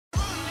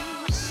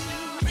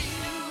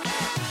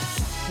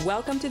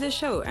Welcome to the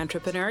show,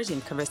 Entrepreneurs in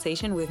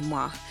Conversation with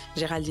moi,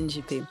 Géraldine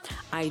Juppé.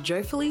 I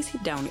joyfully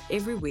sit down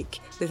every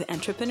week with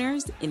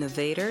entrepreneurs,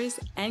 innovators,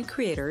 and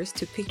creators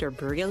to pick their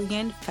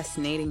brilliant,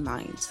 fascinating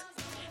minds.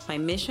 My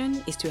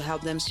mission is to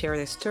help them share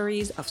their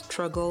stories of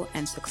struggle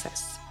and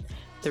success.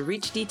 The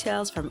rich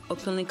details from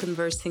openly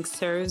conversing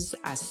serves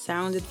as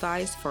sound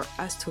advice for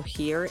us to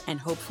hear and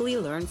hopefully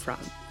learn from.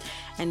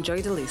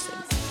 Enjoy the listen.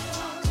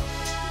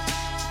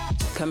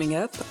 Coming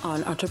up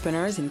on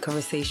Entrepreneurs in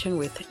Conversation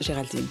with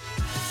Géraldine.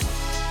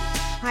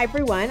 Hi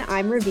everyone,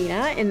 I'm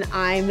Ravina and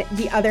I'm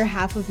the other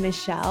half of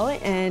Michelle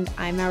and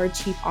I'm our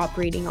Chief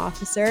Operating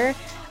Officer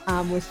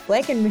with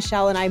Flick. And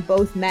Michelle and I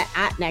both met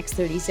at Next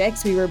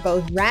 36. We were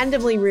both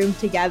randomly roomed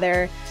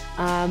together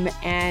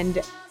and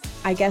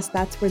I guess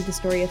that's where the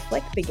story of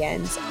Flick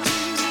begins.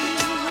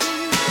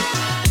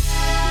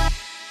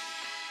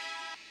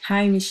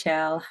 Hi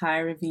Michelle, hi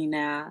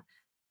Ravina.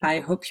 I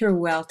hope you're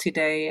well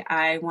today.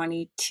 I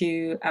wanted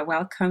to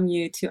welcome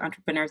you to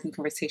Entrepreneurs in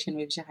Conversation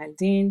with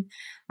Géraldine.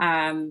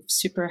 I'm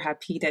super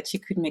happy that you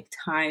could make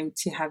time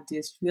to have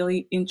this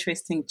really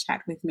interesting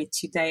chat with me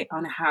today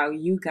on how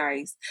you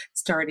guys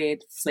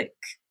started Flick.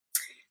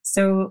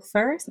 So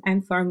first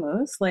and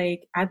foremost,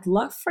 I'd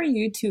love for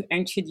you to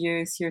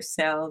introduce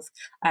yourselves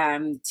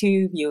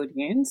to the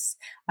audience.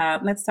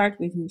 Let's start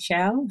with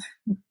Michelle.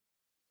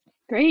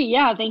 Great.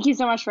 Yeah. Thank you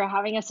so much for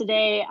having us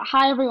today.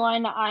 Hi,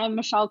 everyone. I'm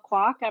Michelle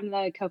Kwok. I'm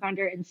the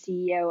co-founder and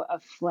CEO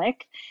of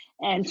Flick.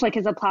 And Flick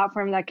is a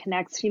platform that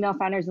connects female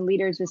founders and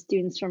leaders with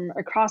students from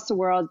across the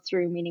world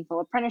through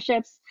meaningful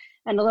apprenticeships.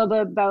 And a little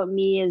bit about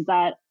me is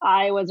that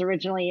I was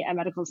originally a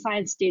medical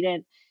science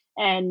student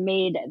and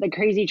made the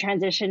crazy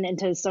transition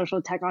into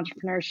social tech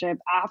entrepreneurship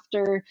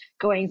after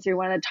going through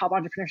one of the top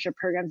entrepreneurship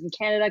programs in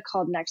Canada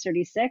called Next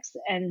 36.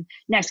 And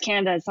Next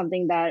Canada is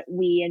something that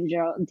we and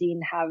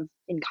Geraldine have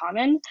in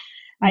common.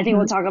 I think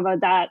we'll talk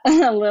about that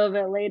a little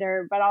bit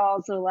later, but I'll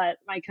also let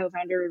my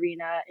co-founder,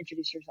 Ravina,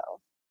 introduce herself.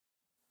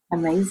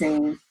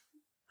 Amazing.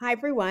 Hi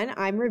everyone,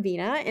 I'm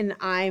Ravina and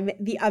I'm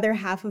the other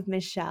half of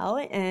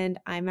Michelle and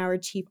I'm our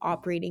Chief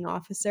Operating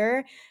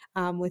Officer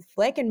with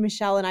Flick. And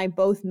Michelle and I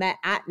both met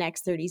at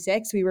Next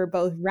 36. We were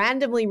both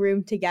randomly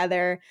roomed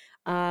together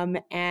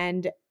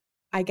and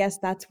I guess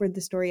that's where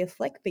the story of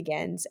Flick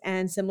begins.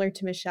 And similar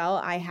to Michelle,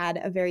 I had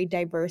a very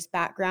diverse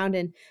background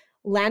and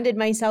landed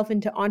myself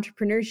into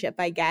entrepreneurship,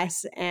 I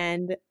guess.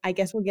 And I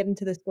guess we'll get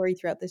into the story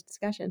throughout this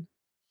discussion.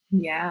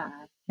 Yeah,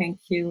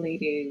 thank you,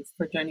 ladies,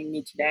 for joining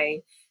me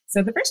today.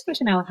 So the first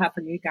question I'll have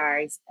for you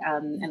guys,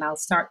 and I'll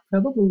start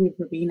probably with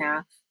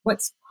Ravina.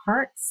 What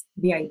sparks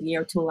the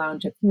idea to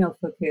launch a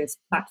female-focused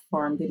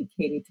platform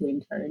dedicated to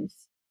interns?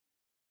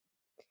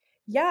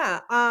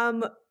 Yeah.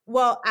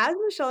 Well, as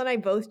Michelle and I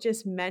both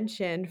just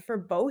mentioned, for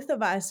both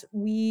of us,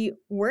 we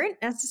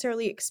weren't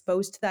necessarily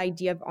exposed to the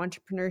idea of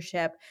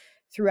entrepreneurship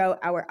throughout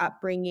our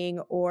upbringing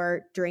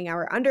or during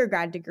our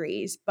undergrad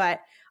degrees.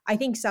 But I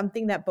think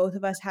something that both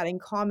of us had in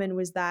common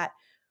was that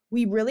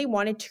we really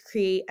wanted to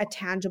create a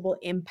tangible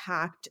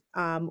impact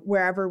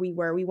wherever we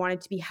were. We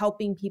wanted to be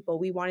helping people.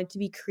 We wanted to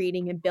be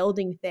creating and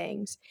building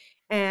things.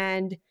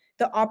 And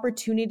the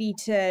opportunity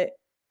to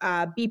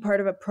be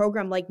part of a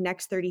program like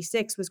Next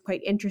 36 was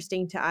quite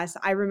interesting to us.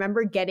 I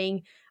remember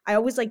I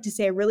always like to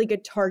say a really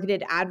good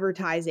targeted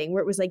advertising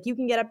where it was like, you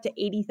can get up to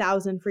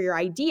 80,000 for your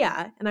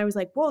idea. And I was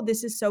like, whoa,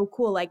 this is so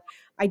cool. Like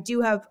I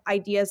do have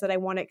ideas that I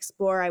want to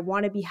explore. I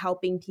want to be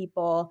helping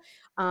people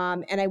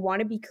and I want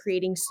to be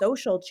creating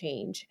social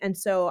change. And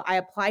so I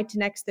applied to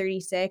Next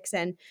 36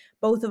 and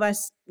both of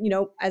us,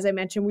 as I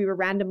mentioned, we were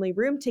randomly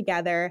roomed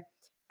together.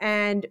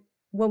 And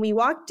when we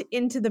walked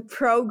into the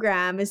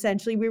program,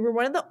 essentially, we were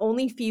one of the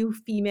only few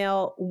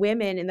female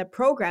women in the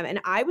program.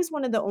 And I was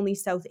one of the only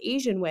South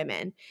Asian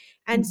women.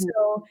 And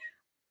so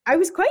I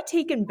was quite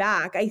taken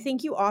back. I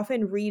think you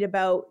often read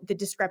about the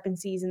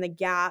discrepancies and the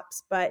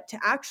gaps, but to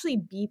actually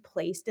be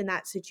placed in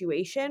that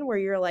situation where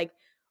you're like,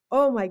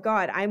 oh my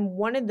God, I'm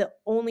one of the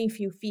only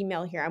few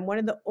female here. I'm one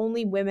of the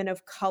only women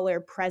of color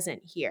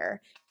present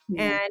here.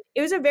 Yeah. And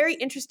it was a very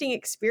interesting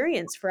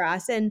experience for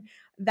us. And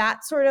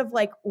that's sort of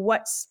like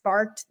what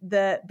sparked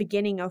the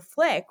beginning of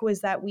Flick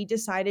was that we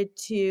decided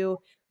to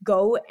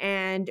go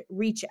and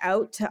reach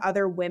out to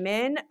other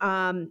women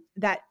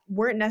that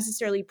weren't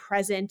necessarily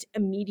present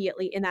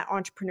immediately in that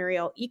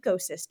entrepreneurial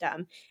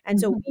ecosystem. And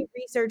so we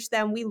researched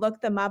them, we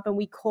looked them up, and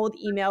we cold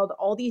emailed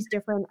all these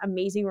different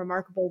amazing,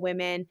 remarkable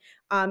women.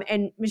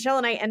 And Michelle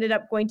and I ended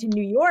up going to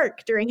New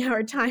York during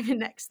our time in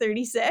Next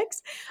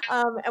 36.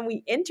 And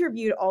we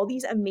interviewed all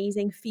these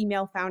amazing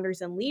female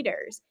founders and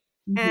leaders.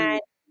 And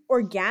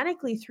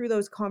organically through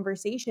those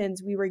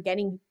conversations, we were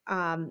getting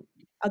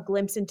a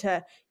glimpse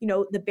into,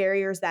 the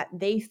barriers that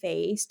they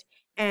faced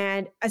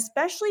and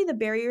especially the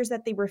barriers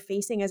that they were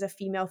facing as a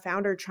female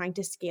founder trying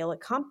to scale a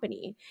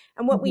company.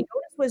 And what we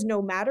noticed was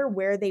no matter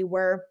where they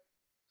were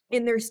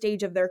in their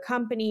stage of their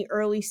company,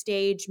 early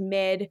stage,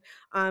 mid,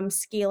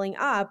 scaling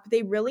up,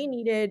 they really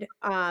needed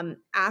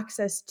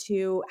access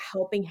to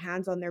helping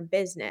hands on their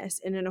business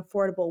in an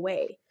affordable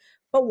way.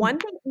 But one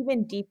thing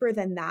even deeper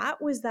than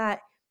that was that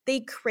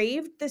they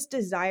craved this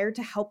desire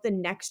to help the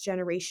next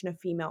generation of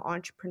female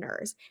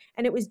entrepreneurs.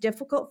 And it was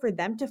difficult for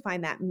them to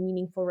find that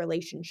meaningful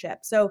relationship.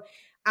 So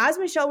as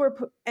Michelle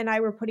and I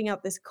were putting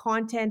out this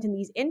content and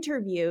these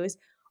interviews,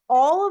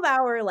 all of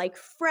our like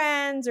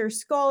friends or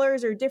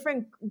scholars or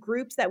different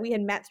groups that we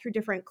had met through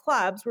different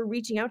clubs were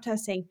reaching out to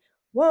us saying,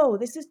 whoa,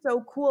 this is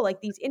so cool.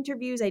 Like these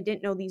interviews, I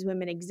didn't know these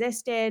women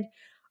existed.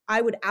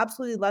 I would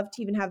absolutely love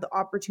to even have the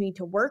opportunity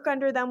to work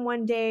under them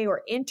one day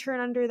or intern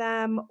under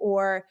them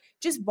or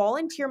just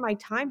volunteer my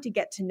time to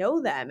get to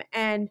know them.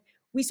 And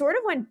we sort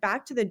of went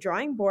back to the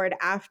drawing board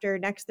after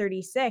Next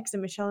 36,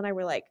 and Michelle and I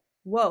were like,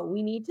 whoa,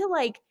 we need to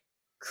like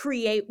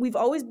create, we've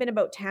always been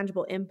about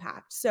tangible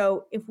impact.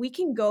 So if we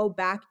can go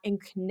back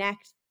and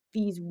connect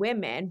these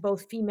women,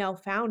 both female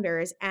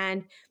founders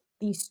and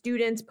these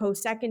students,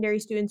 post-secondary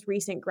students,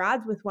 recent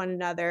grads with one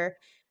another,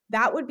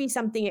 that would be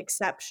something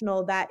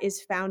exceptional that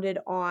is founded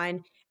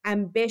on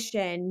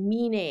ambition,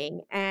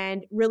 meaning,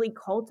 and really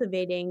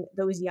cultivating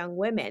those young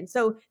women.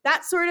 So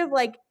that's sort of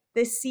like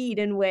the seed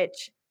in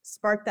which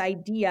sparked the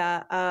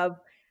idea of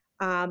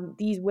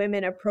these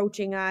women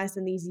approaching us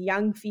and these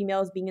young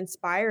females being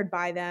inspired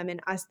by them and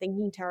us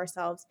thinking to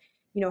ourselves,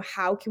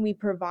 how can we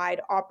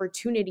provide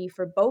opportunity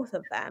for both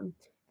of them?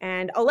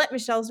 And I'll let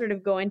Michelle sort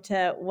of go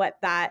into what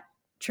that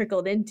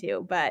trickled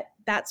into, but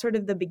that's sort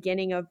of the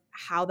beginning of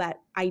how that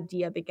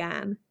idea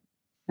began.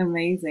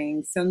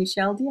 Amazing. So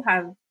Michelle, do you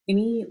have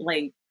any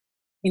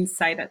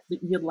insight that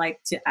you'd like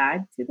to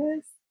add to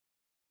this?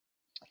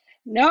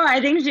 No,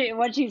 I think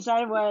what she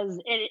said was,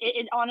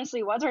 it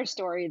honestly was our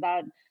story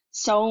that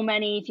so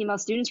many female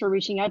students were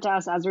reaching out to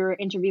us as we were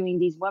interviewing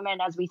these women,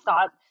 as we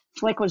thought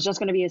Flick was just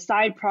going to be a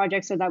side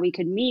project so that we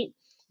could meet,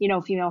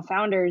 female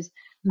founders.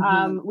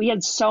 Mm-hmm. We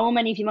had so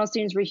many female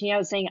students reaching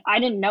out saying, I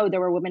didn't know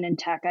there were women in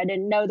tech. I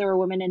didn't know there were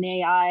women in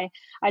AI.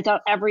 I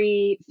thought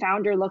every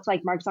founder looked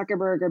like Mark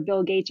Zuckerberg or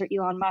Bill Gates or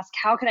Elon Musk.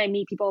 How can I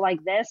meet people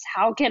like this?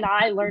 How can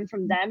I learn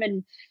from them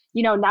and,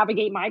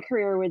 navigate my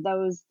career with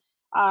those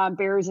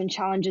barriers and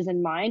challenges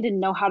in mind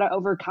and know how to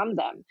overcome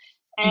them?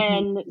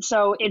 And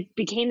so it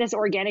became this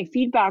organic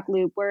feedback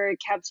loop where it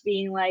kept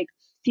being like,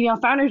 female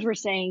founders were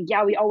saying,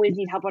 yeah, we always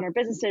need help on our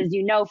businesses.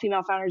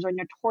 Female founders are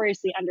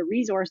notoriously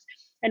under-resourced.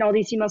 And all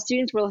these female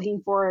students were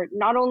looking for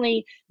not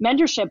only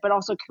mentorship, but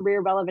also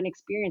career relevant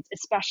experience,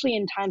 especially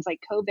in times like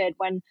COVID,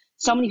 when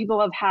so many people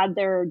have had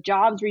their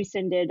jobs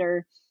rescinded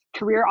or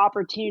career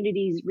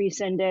opportunities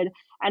rescinded.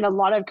 And a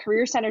lot of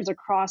career centers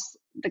across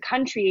the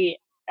country,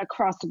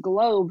 across the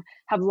globe,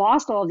 have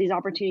lost all of these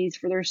opportunities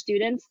for their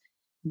students.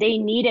 They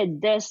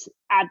needed this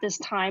at this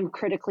time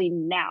critically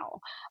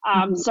now.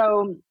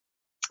 So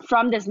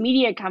from this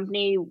media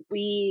company,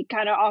 we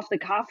kind of off the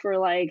cuff were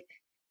like,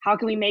 how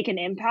can we make an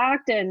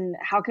impact and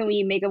how can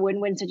we make a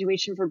win-win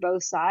situation for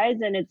both sides?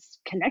 And it's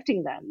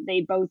connecting them.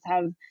 They both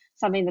have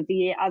something that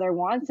the other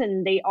wants,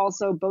 and they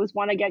also both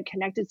want to get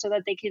connected so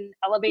that they can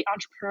elevate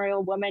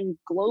entrepreneurial women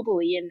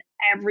globally in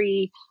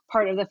every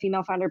part of the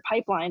female founder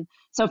pipeline.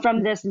 So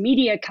from this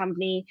media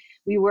company,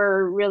 we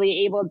were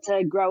really able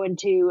to grow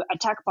into a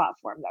tech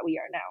platform that we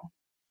are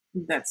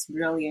now. That's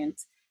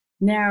brilliant.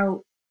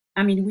 Now,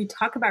 we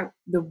talk about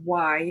the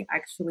why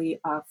actually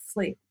of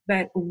Flick,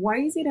 but why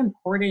is it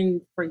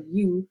important for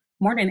you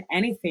more than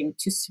anything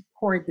to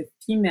support the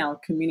female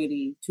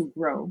community to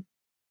grow?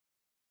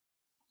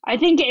 I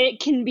think it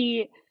can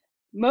be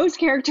most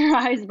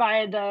characterized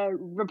by the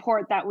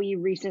report that we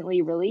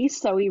recently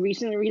released. So we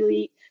recently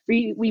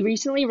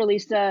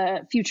released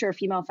a Future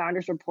Female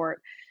Founders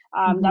report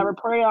that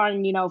reported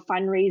on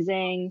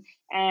fundraising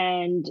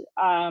and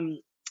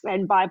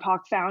BIPOC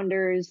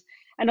founders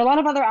and a lot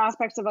of other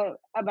aspects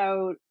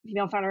about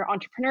female founder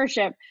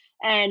entrepreneurship.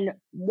 And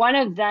one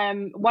of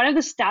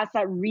the stats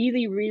that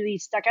really, really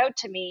stuck out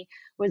to me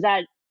was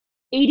that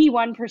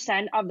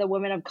 81% of the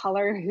women of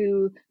color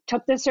who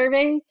took the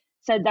survey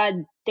said that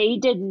they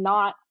did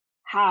not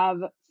have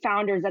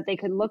founders that they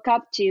could look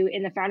up to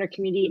in the founder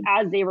community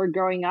as they were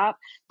growing up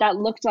that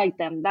looked like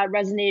them, that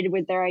resonated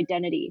with their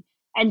identity.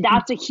 And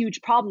that's a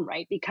huge problem,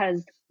 right?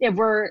 Because if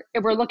we're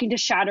looking to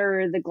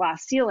shatter the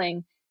glass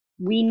ceiling,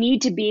 we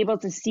need to be able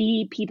to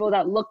see people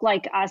that look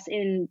like us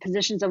in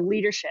positions of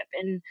leadership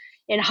and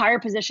in higher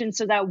positions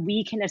so that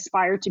we can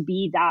aspire to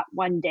be that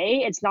one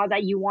day. It's not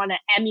that you want to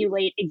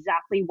emulate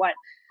exactly what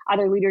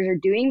other leaders are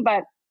doing,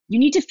 but you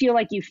need to feel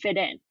like you fit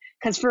in.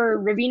 Because for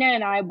Ravina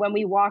and I, when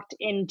we walked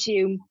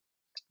into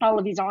all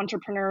of these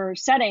entrepreneur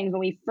settings,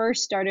 when we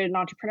first started in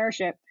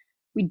entrepreneurship,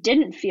 we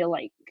didn't feel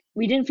like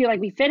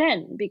we fit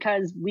in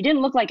because we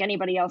didn't look like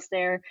anybody else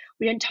there.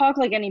 We didn't talk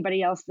like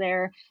anybody else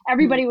there.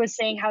 Everybody was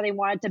saying how they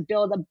wanted to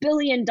build $1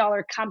 billion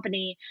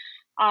company.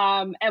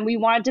 And we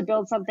wanted to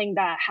build something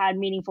that had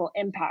meaningful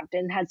impact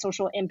and had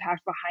social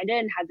impact behind it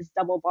and had this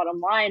double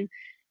bottom line.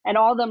 And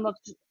all of them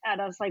looked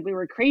at us like we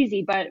were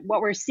crazy. But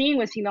what we're seeing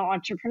with female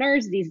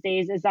entrepreneurs these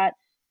days is that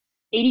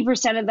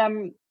 80% of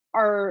them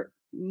are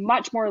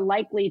much more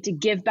likely to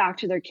give back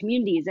to their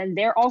communities. And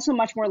they're also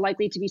much more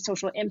likely to be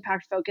social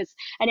impact focused.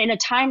 And in a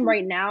time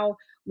right now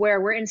where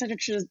we're in such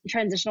a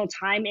transitional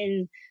time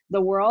in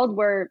the world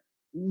where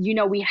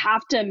we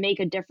have to make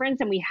a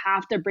difference and we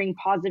have to bring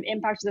positive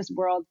impact to this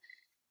world.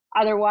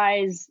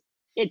 Otherwise,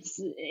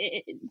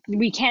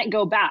 we can't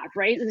go back,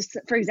 right?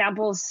 For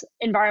example,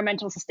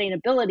 environmental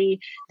sustainability.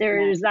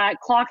 There's that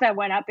clock that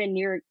went up in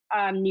New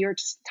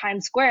York's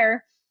Times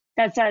Square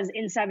that says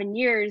in 7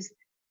 years,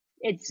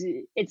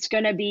 it's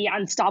going to be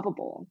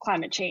unstoppable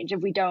climate change if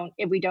we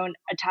don't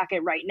attack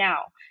it right now.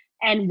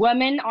 And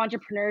women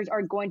entrepreneurs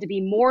are going to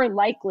be more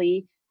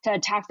likely to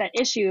attack that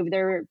issue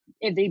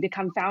if they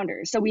become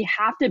founders. So we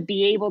have to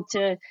be able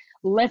to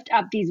lift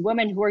up these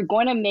women who are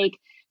going to make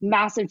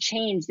massive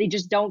change. They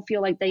just don't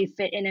feel like they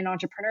fit in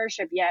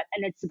entrepreneurship yet.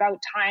 And it's about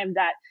time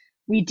that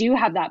we do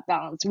have that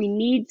balance. We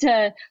need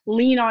to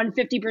lean on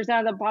 50%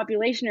 of the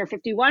population or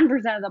 51%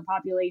 of the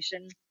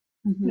population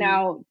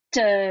now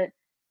to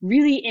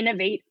really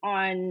innovate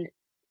on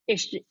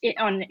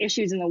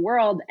issues in the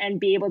world and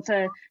be able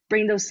to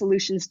bring those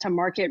solutions to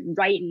market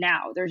right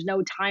now. There's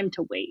no time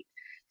to wait.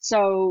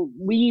 So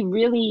we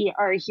really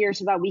are here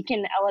so that we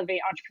can elevate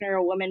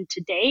entrepreneurial women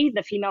today,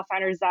 the female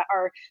founders that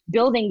are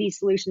building these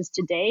solutions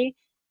today,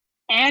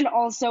 and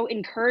also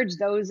encourage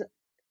those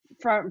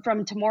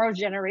from tomorrow's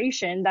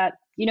generation that,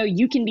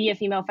 you can be a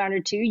female founder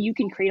too. You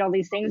can create all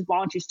these things. Why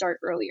don't you start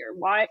earlier?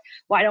 Why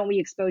don't we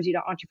expose you to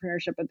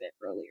entrepreneurship a bit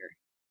earlier?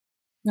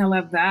 I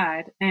love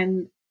that.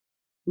 And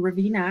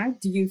Ravina,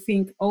 do you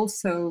think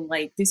also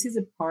like this is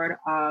a part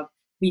of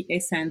the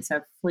essence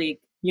of Flick,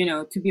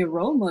 to be a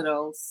role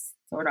model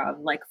sort of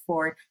like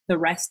for the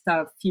rest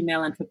of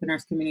female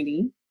entrepreneurs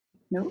community?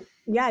 No?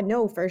 Yeah,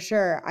 no, for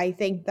sure. I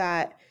think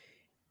that,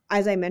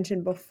 as I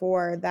mentioned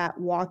before, that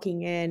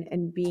walking in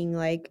and being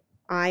like,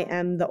 I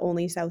am the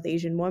only South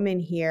Asian woman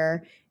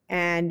here,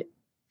 and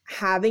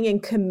having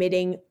and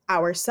committing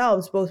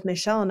ourselves, both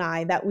Michelle and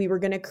I, that we were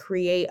going to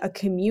create a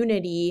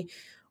community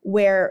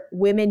where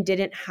women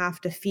didn't have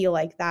to feel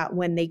like that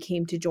when they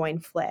came to join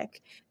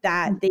Flick,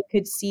 that they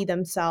could see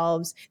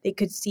themselves, they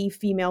could see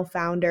female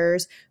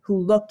founders who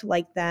looked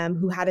like them,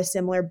 who had a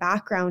similar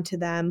background to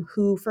them,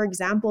 who, for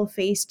example,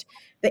 faced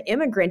the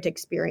immigrant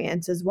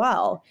experience as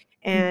well.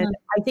 And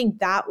I think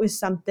that was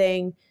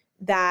something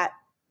that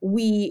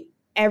we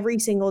every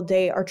single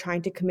day are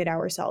trying to commit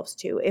ourselves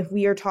to. If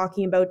we are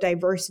talking about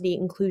diversity,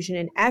 inclusion,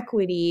 and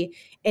equity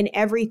in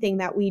everything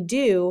that we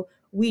do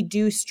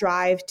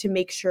strive to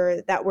make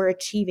sure that we're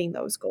achieving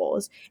those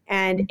goals.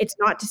 And it's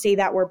not to say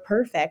that we're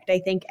perfect. I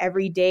think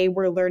every day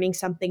we're learning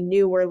something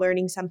new, we're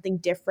learning something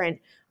different,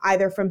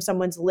 either from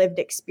someone's lived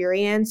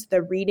experience,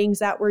 the readings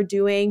that we're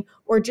doing,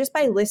 or just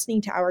by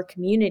listening to our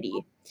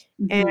community.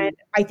 And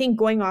I think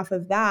going off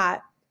of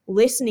that,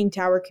 listening to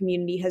our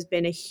community has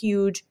been a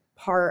huge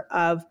part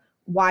of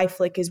why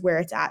Flick is where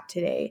it's at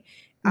today.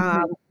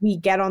 We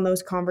get on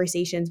those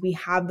conversations, we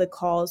have the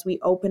calls, we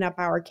open up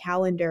our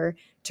calendar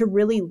to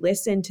really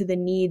listen to the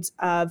needs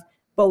of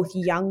both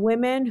young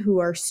women who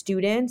are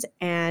students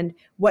and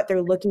what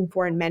they're looking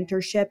for in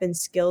mentorship and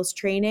skills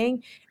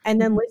training,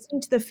 and then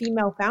listening to the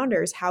female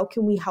founders. How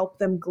can we help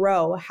them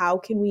grow? How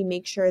can we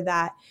make sure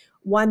that,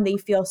 one, they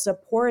feel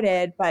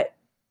supported, but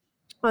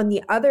on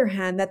the other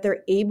hand, that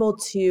they're able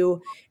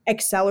to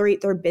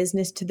accelerate their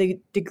business to the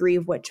degree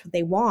of which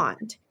they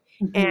want?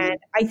 And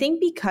I think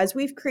because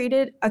we've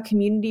created a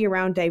community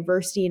around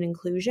diversity and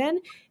inclusion,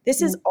 this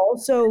has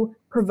also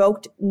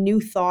provoked new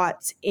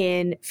thoughts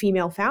in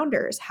female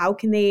founders. How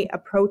can they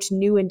approach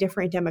new and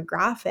different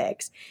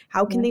demographics?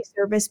 How can they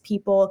service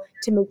people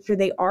to make sure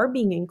they are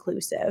being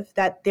inclusive,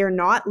 that they're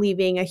not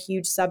leaving a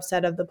huge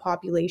subset of the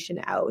population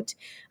out?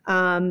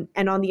 And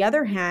on the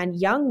other hand,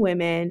 young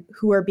women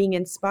who are being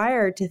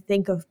inspired to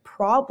think of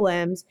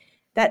problems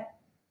that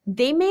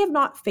they may have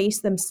not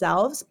faced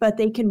themselves, but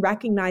they can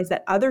recognize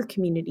that other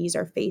communities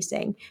are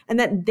facing, and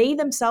that they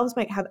themselves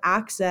might have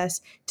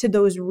access to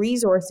those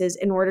resources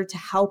in order to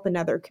help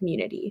another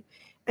community.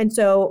 And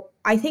so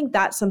I think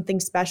that's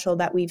something special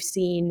that we've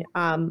seen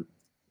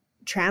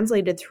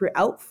translated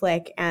throughout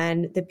Flick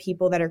and the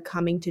people that are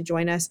coming to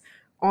join us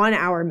on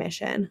our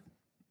mission.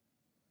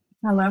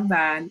 I love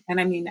that.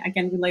 And I mean, I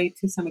can relate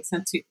to some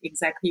extent to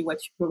exactly what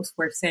you both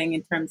were saying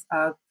in terms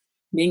of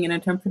being an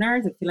entrepreneur,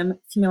 a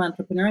female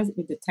entrepreneur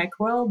in the tech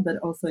world, but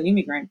also an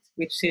immigrant,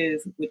 which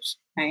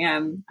I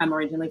am. I'm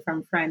originally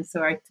from France,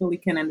 so I totally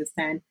can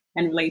understand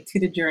and relate to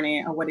the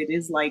journey of what it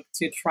is like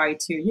to try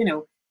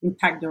to,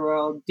 impact the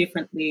world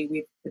differently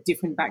with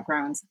different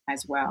backgrounds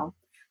as well.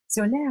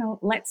 So now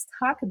let's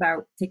talk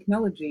about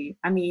technology.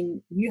 I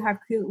mean, you have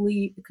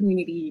clearly a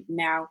community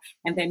now,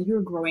 and then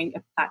you're growing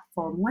a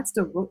platform. What's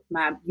the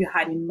roadmap you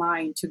had in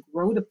mind to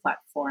grow the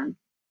platform?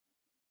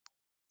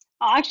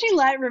 I'll actually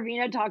let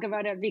Ravina talk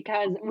about it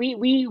because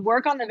we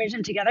work on the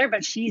vision together,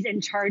 but she's in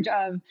charge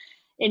of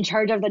the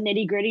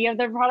nitty gritty of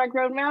the product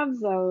roadmap.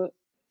 So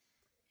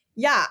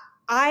yeah,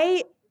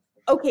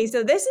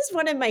 so this is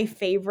one of my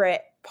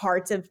favorite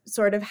parts of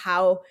sort of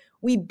how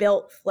we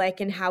built Flick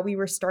and how we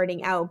were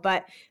starting out.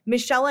 But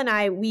Michelle and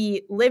I,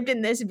 we lived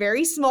in this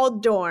very small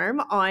dorm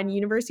on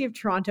University of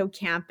Toronto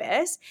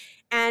campus.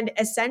 And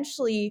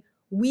essentially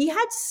we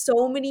had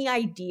so many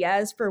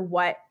ideas for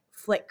what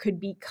Flick could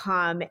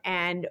become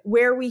and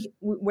where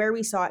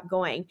we saw it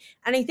going.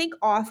 And I think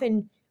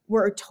often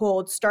we're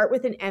told start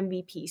with an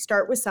MVP,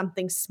 start with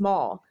something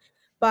small.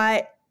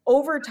 But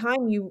over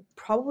time, you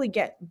probably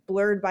get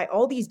blurred by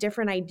all these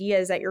different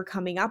ideas that you're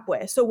coming up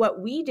with. So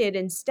what we did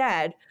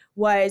instead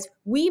was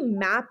we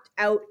mapped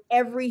out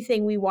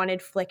everything we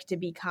wanted Flick to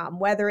become,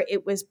 whether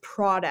it was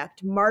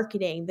product,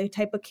 marketing, the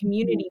type of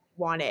community we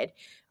wanted,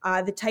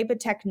 the type of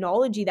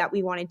technology that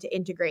we wanted to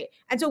integrate.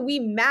 And so we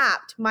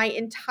mapped my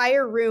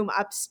entire room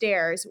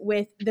upstairs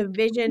with the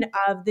vision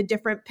of the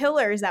different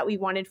pillars that we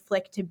wanted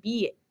Flick to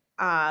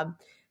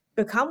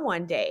become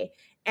one day.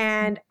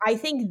 And I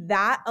think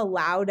that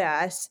allowed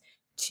us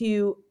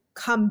to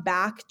come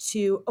back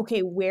to,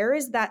 okay, where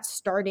is that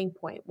starting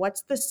point?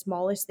 What's the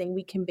smallest thing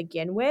we can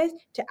begin with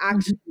to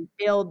actually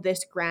build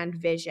this grand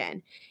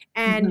vision?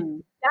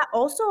 And that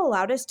also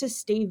allowed us to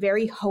stay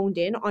very honed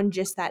in on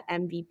just that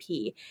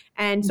MVP.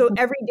 And so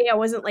every day I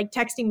wasn't like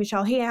texting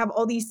Michelle, hey, I have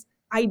all these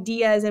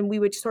ideas, and we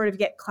would sort of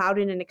get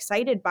clouded and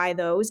excited by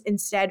those.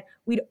 Instead,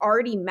 we'd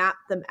already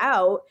mapped them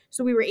out.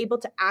 So we were able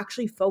to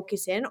actually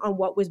focus in on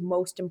what was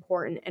most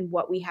important and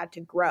what we had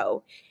to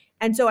grow.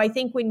 And so I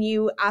think when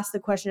you ask the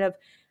question of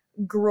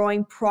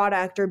growing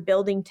product or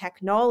building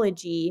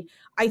technology,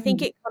 I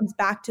think it comes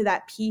back to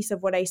that piece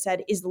of what I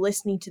said is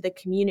listening to the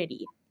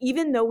community.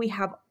 Even though we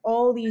have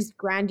all these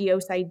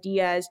grandiose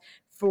ideas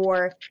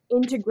for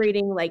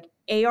integrating like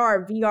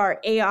AR, VR,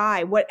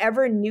 AI,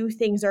 whatever new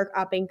things are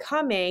up and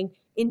coming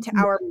into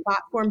our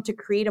platform to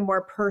create a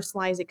more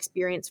personalized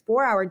experience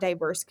for our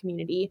diverse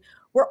community,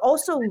 we're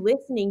also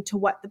listening to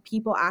what the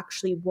people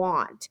actually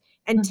want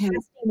and testing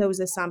those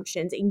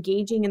assumptions,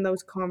 engaging in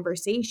those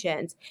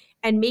conversations,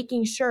 and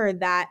making sure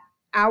that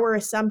our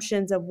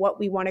assumptions of what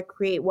we want to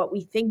create, what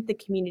we think the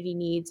community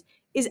needs,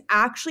 is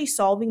actually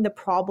solving the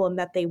problem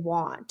that they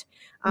want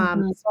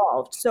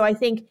solved. So I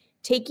think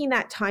taking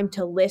that time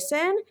to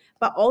listen,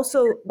 but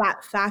also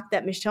that fact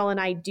that Michelle and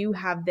I do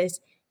have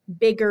this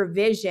bigger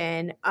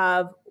vision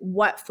of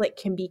what Flick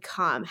can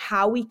become,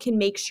 how we can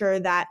make sure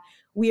that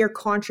we are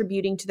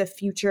contributing to the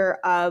future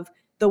of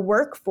the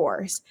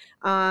workforce,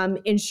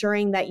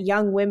 ensuring that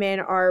young women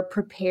are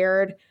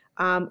prepared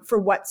for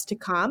what's to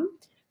come,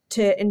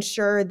 to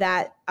ensure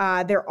that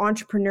their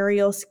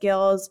entrepreneurial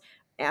skills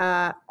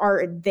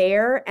are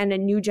there and a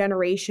new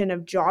generation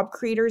of job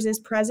creators is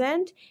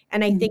present.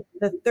 And I think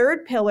the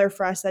third pillar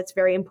for us that's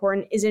very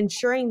important is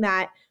ensuring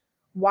that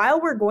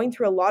while we're going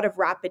through a lot of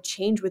rapid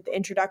change with the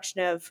introduction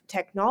of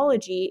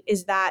technology,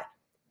 is that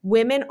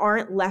women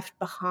aren't left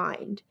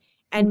behind,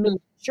 and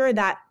making sure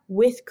that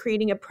with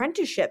creating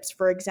apprenticeships,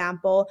 for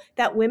example,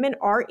 that women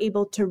are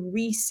able to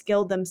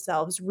reskill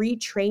themselves,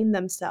 retrain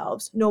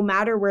themselves, no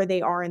matter where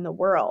they are in the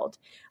world.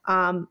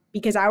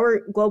 Because our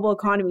global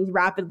economy is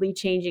rapidly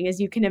changing, as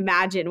you can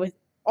imagine, with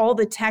all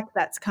the tech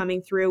that's coming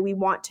through. We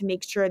want to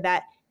make sure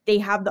that they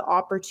have the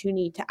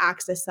opportunity to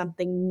access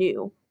something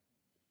new.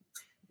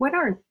 What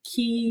are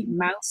key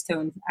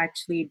milestones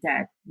actually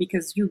that,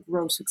 because you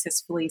grow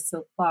successfully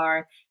so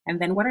far,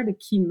 and then what are the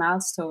key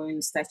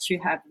milestones that you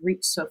have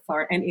reached so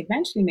far, and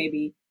eventually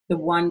maybe the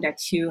one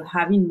that you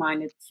have in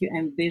mind that you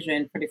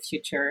envision for the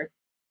future?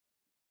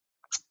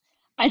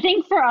 I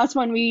think for us,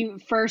 when we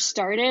first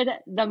started,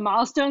 the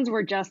milestones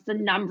were just the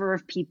number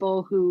of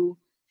people who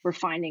were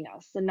finding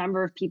us, the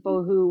number of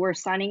people who were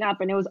signing up,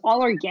 and it was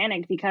all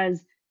organic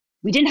because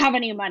we didn't have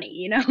any money.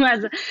 You know,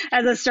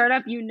 as a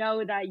startup, you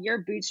know that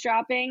you're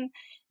bootstrapping,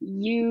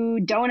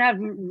 you don't have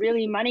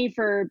really money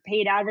for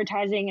paid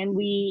advertising, and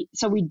we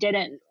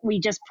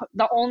just put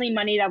the only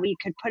money that we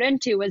could put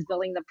into was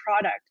building the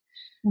product.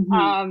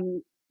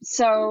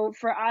 So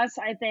for us,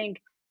 I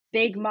think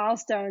big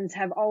milestones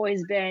have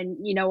always been,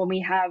 you know, when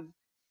we have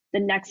the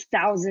next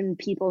 1,000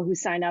 people who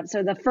sign up.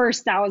 So the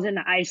first 1,000,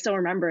 I still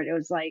remember it. It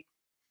was like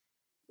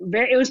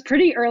it was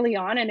pretty early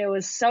on, and it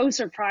was so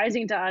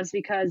surprising to us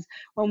because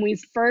when we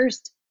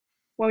first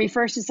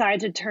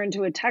decided to turn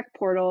to a tech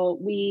portal,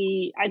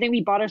 I think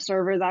we bought a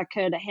server that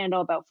could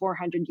handle about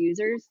 400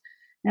 users,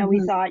 and we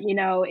thought, you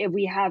know, if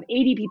we have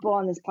 80 people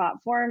on this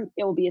platform,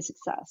 it will be a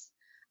success.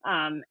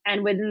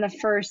 And within the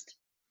first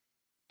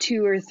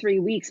 2 or 3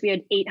 weeks, we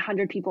had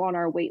 800 people on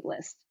our wait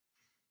list.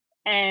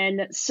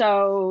 And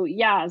so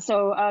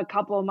a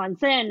couple of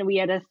months in, we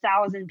had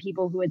 1,000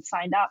 people who had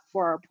signed up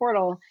for our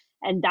portal.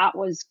 And that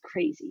was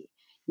crazy,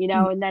 you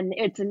know, and then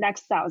it's the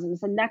next 1,000,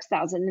 it's the next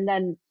 1,000.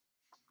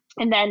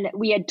 And then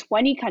we had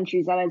 20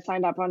 countries that had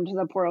signed up onto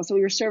the portal. So we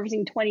were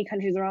servicing 20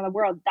 countries around the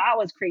world. That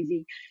was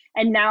crazy.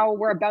 And now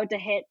we're about to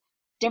hit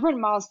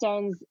different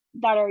milestones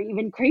that are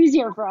even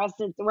crazier for us.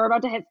 We're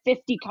about to hit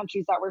 50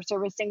 countries that we're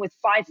servicing with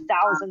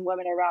 5,000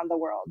 women around the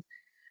world.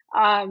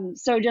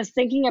 So just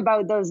thinking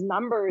about those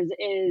numbers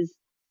is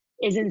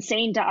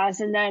insane to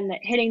us. And then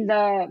hitting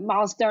the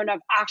milestone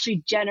of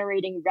actually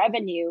generating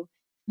revenue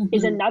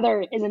is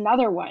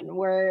another one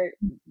where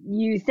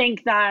you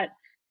think that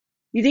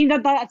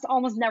that's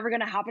almost never going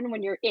to happen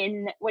when you're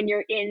in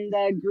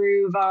the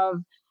groove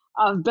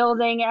of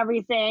building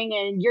everything,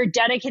 and you're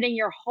dedicating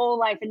your whole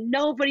life, and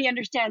nobody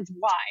understands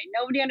why.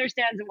 Nobody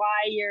understands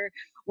why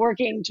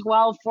working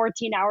 12,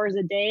 14 hours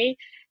a day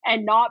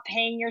and not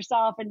paying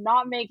yourself and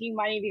not making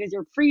money because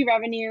you're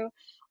pre-revenue.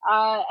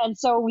 And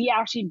so we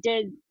actually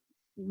did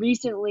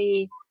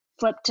recently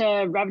flip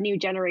to revenue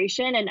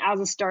generation. And as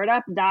a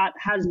startup, that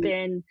has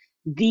been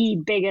the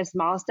biggest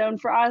milestone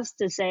for us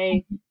to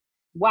say,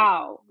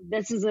 wow,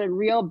 this is a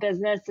real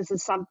business. This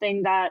is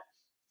something that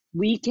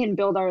we can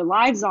build our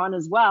lives on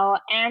as well.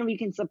 And we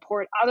can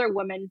support other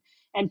women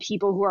and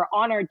people who are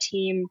on our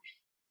team.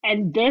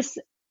 And this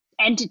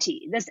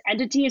entity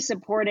is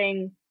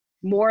supporting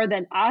more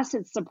than us.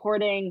 It's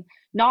supporting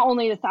not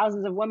only the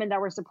thousands of women that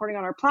we're supporting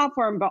on our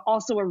platform, but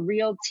also a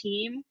real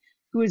team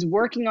who is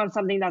working on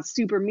something that's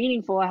super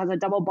meaningful, has a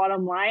double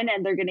bottom line,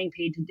 and they're getting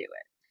paid to do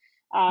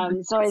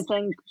it. So I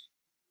think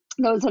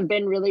those have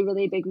been really,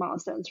 really big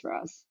milestones for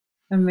us.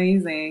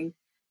 Amazing.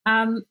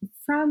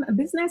 From a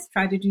business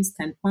strategy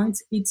standpoint,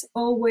 it's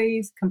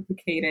always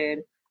complicated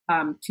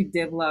to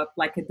develop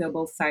like a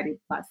double-sided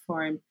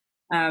platform.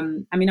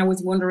 I mean, I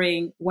was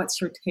wondering, what's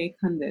your take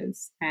on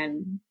this?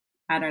 And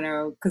I don't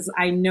know, because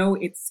I know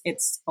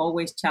it's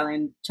always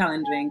challenging.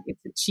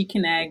 It's a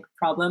chicken egg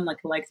problem, like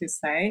I like to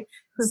say.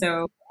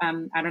 So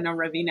I don't know,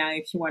 Ravina,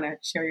 if you want to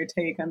share your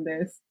take on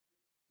this.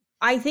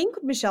 I think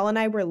Michelle and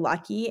I were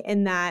lucky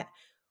in that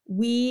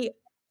we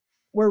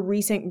were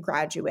recent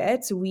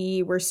graduates.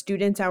 We were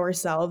students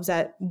ourselves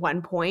at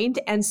one point.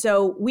 And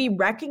so we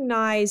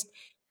recognized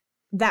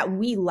that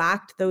we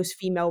lacked those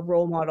female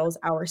role models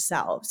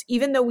ourselves,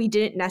 even though we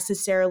didn't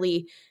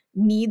necessarily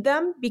need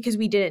them because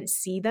we didn't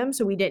see them.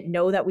 So we didn't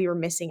know that we were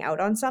missing out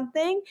on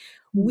something.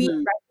 We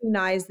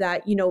recognize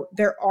that,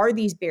 there are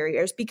these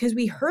barriers because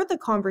we heard the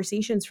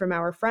conversations from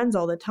our friends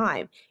all the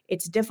time.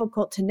 It's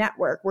difficult to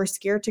network. We're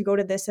scared to go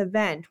to this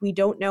event. We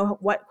don't know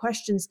what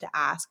questions to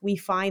ask. We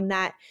find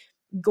that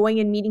going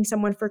and meeting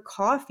someone for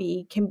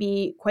coffee can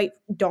be quite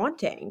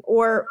daunting,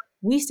 or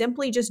we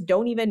simply just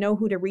don't even know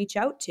who to reach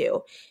out to.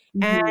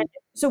 And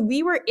so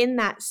we were in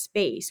that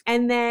space.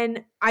 And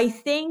then I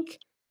think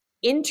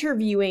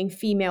interviewing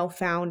female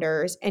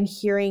founders and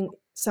hearing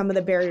some of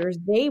the barriers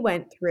they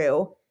went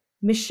through,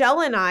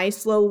 Michelle and I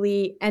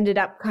slowly ended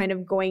up kind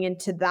of going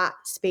into that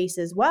space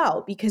as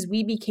well, because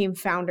we became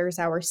founders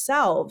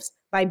ourselves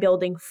by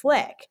building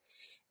Flick.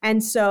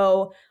 And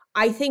so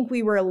I think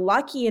we were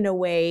lucky in a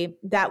way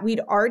that we'd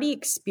already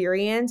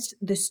experienced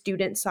the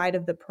student side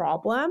of the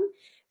problem,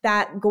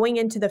 that going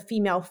into the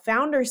female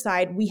founder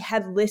side, we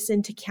had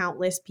listened to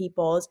countless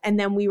people's, and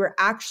then we were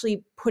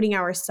actually putting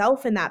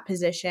ourselves in that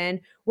position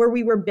where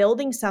we were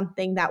building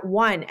something that,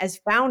 one, as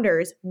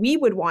founders, we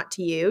would want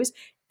to use,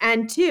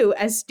 and two,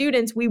 as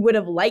students, we would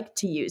have liked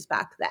to use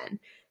back then.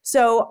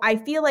 So I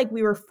feel like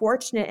we were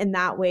fortunate in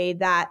that way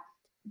that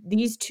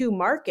these two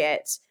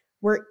markets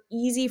were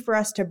easy for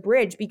us to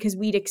bridge because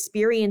we'd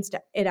experienced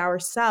it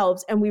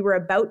ourselves, and we were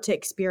about to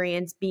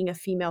experience being a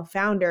female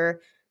founder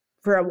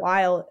for a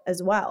while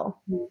as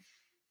well.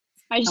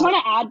 I just want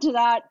to add to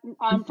that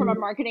from a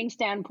marketing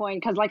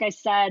standpoint, because like I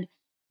said,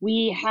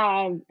 we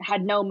have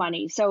had no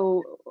money.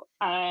 So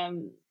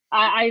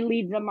I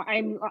lead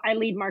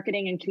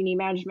marketing and community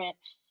management.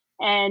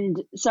 And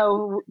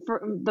so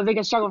the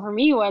biggest struggle for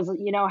me was,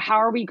 how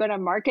are we going to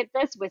market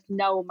this with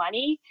no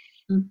money?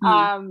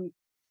 And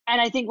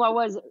I think what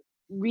was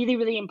really,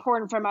 really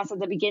important from us at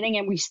the beginning,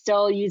 and we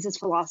still use this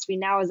philosophy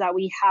now, is that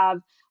we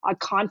have a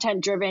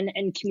content-driven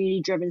and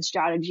community-driven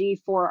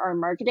strategy for our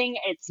marketing.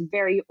 It's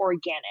very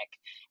organic.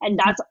 And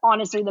that's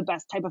honestly the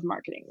best type of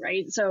marketing,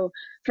 right? So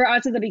for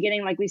us at the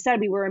beginning, like we said,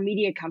 we were a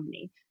media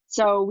company.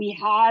 So we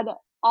had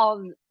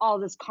all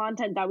this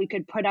content that we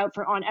could put out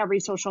on every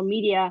social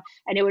media,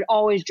 and it would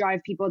always drive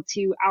people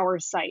to our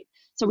site.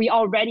 So we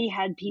already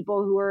had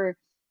people who were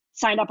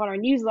signed up on our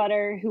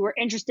newsletter who were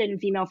interested in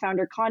female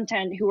founder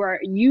content, who are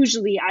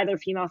usually either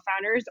female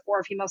founders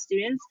or female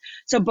students.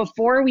 So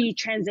before we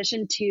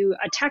transitioned to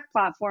a tech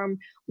platform,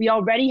 we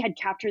already had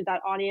captured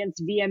that audience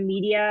via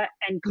media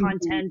and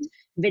content,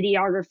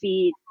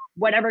 videography,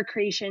 whatever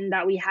creation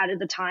that we had at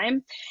the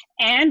time.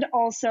 And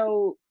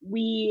also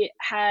we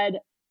had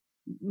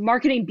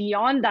marketing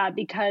beyond that,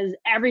 because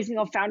every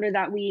single founder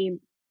that we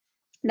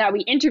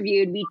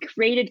interviewed, we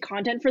created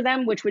content for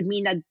them, which would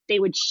mean that they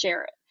would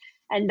share it.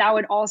 And that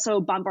would also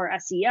bump our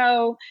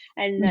SEO,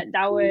 and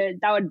that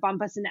would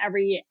bump us in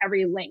every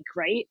link,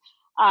 right?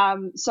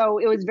 So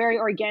it was very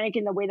organic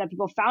in the way that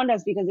people found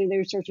us, because if they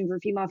were searching for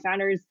female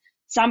founders,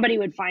 somebody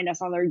would find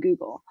us on their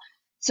Google.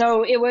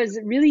 So it was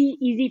really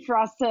easy for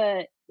us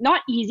to,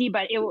 not easy,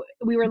 but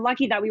we were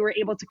lucky that we were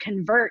able to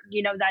convert,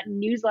 that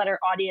newsletter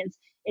audience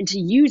into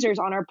users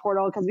on our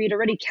portal, because we had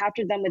already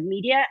captured them with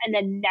media. And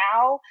then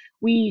now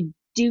we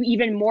do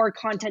even more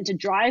content to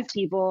drive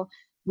people.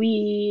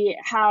 We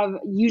have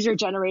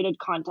user-generated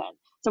content.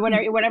 So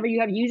whenever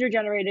you have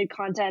user-generated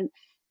content,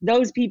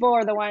 those people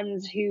are the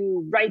ones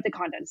who write the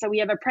content. So we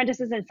have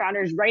apprentices and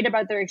founders write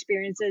about their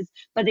experiences,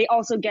 but they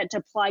also get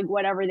to plug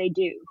whatever they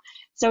do.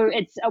 So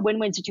it's a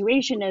win-win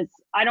situation.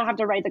 I don't have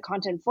to write the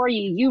content for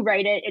you. You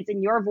write it. It's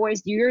in your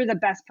voice. You're the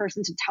best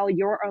person to tell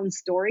your own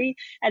story,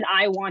 and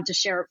I want to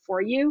share it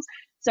for you.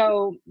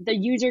 So the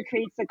user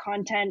creates the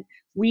content.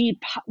 we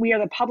are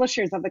the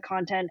publishers of the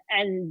content,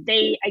 and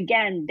they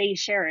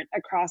share it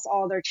across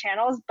all their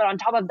channels. But on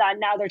top of that,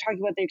 now they're talking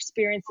about the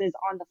experiences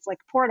on the Flick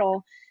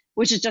portal,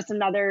 which is just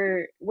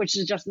another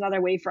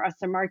way for us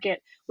to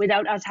market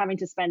without us having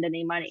to spend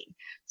any money.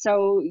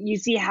 So you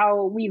see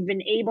how we've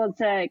been able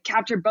to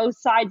capture both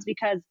sides,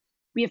 because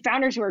we have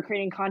founders who are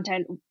creating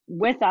content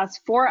with us,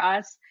 for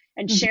us,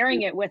 and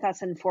sharing it with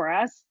us and for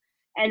us.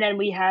 And then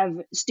we have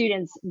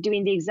students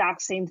doing the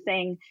exact same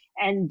thing,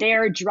 and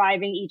they're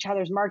driving each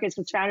other's markets,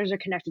 because founders are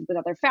connected with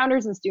other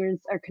founders and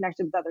students are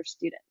connected with other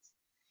students.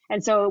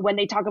 And so when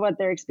they talk about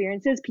their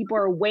experiences, people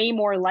are way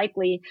more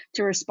likely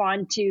to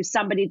respond to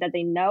somebody that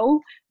they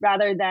know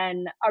rather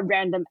than a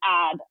random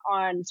ad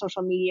on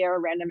social media or a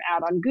random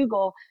ad on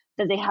Google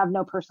that they have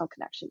no personal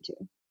connection to.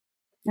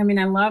 I mean,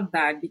 I love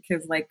that,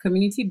 because like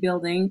community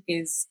building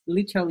is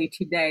literally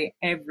today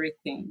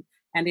everything,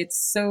 and it's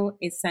so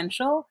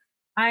essential.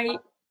 I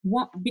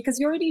want, because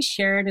you already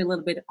shared a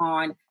little bit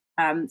on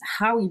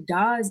how it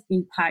does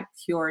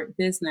impact your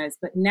business,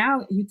 but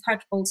now you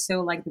touch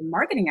also like the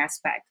marketing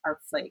aspect of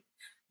Flake.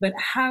 But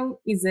how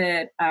is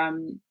it?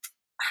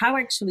 How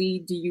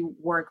actually do you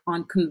work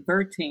on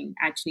converting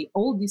actually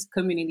all this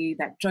community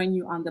that join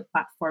you on the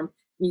platform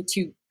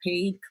into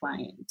paid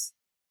clients?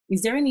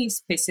 Is there any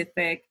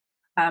specific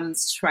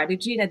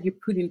strategy that you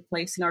put in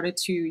place in order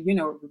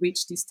to,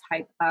 reach this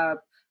type of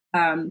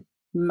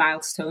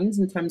milestones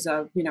in terms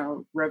of,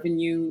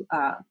 revenue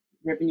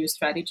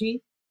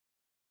strategy?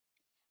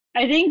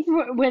 I think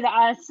with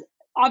us,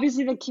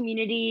 obviously the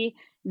community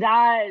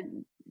that's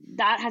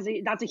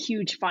a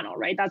huge funnel,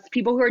 right? That's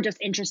people who are just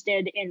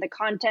interested in the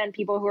content,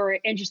 people who are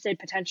interested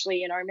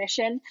potentially in our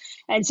mission.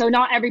 And so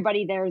not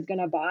everybody there is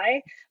going to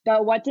buy,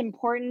 but what's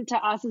important to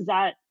us is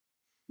that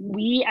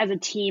we as a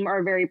team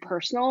are very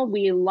personal.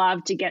 We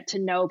love to get to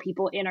know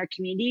people in our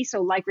community.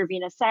 So like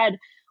Ravina said,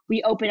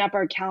 we open up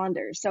our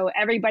calendars. So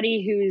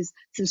everybody who's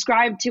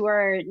subscribed to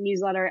our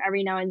newsletter,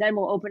 every now and then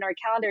we'll open our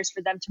calendars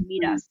for them to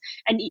meet us.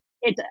 And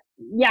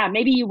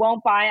maybe you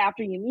won't buy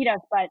after you meet us,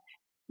 but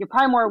you're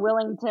probably more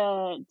willing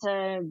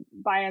to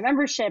buy a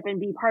membership and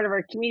be part of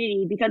our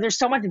community, because there's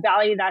so much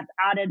value that's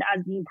added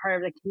as being part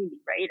of the community,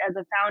 right? As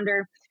a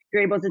founder,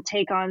 you're able to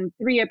take on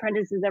 3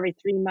 apprentices every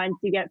 3 months.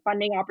 You get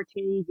funding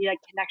opportunities, you get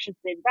connections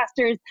to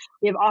investors.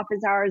 We have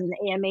office hours and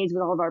AMAs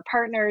with all of our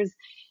partners.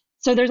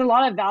 So there's a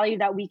lot of value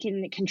that we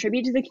can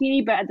contribute to the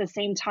community, but at the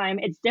same time,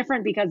 it's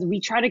different because we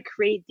try to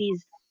create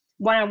these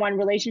one-on-one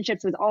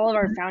relationships with all of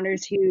our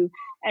founders who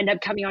end up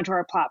coming onto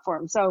our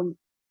platform. So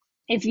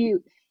if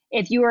you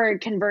are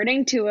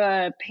converting to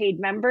a paid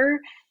member,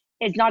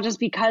 it's not just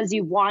because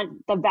you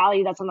want the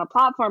value that's on the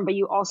platform, but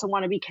you also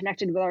want to be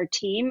connected with our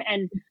team.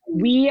 And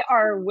we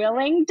are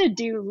willing to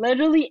do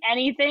literally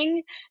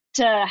anything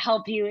to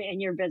help you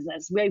in your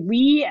business.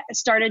 We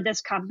started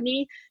this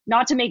company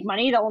not to make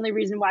money. The only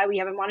reason why we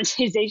have a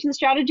monetization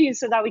strategy is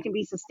so that we can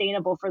be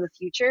sustainable for the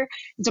future.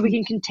 And so we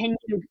can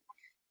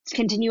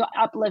continue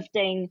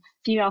uplifting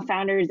female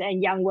founders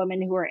and young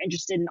women who are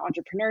interested in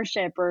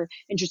entrepreneurship or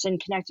interested in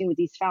connecting with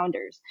these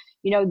founders.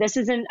 This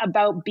isn't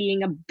about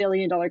being $1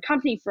 billion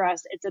company for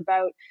us. It's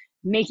about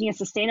making a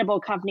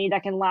sustainable company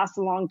that can last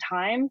a long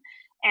time,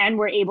 and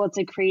we're able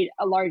to create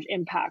a large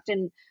impact.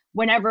 And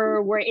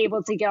whenever we're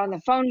able to get on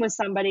the phone with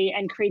somebody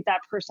and create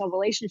that personal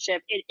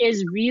relationship, it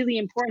is really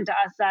important to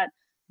us that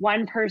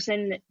one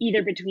person,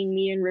 either between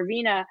me and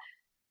Ravina,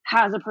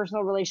 has a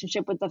personal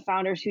relationship with the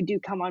founders who do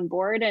come on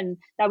board, and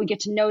that we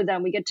get to know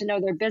them. We get to know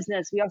their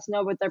business. We also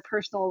know about their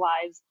personal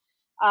lives.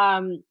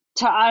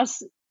 To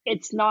us,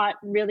 it's not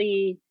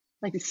really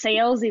like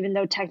sales, even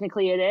though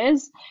technically it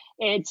is.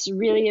 It's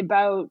really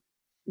about,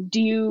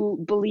 do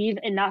you believe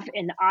enough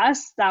in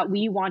us that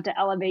we want to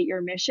elevate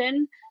your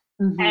mission?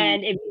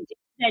 And if you do,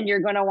 then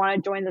you're going to want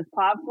to join this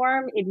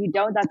platform. If you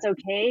don't, that's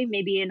okay.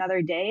 Maybe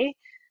another day.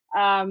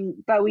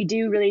 But we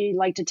do really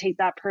like to take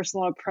that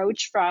personal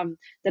approach from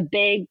the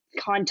big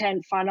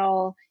content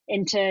funnel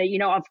into,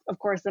 of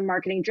course, the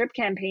marketing drip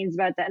campaigns.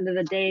 But at the end of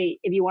the day,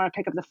 if you want to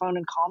pick up the phone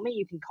and call me,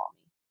 you can call me.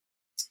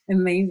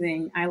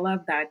 Amazing. I love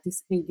that.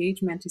 This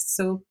engagement is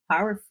so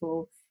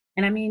powerful.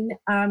 And I mean,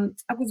 I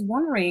was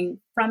wondering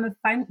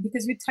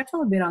because you touched a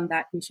little bit on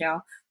that,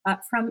 Michelle,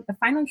 from a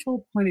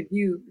financial point of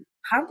view,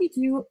 how did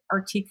you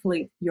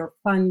articulate your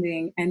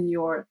funding and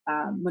your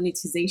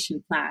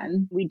monetization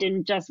plan? We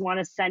didn't just want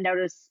to send out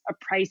a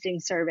pricing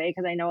survey,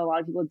 because I know a lot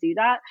of people do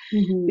that.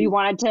 We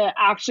wanted to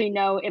actually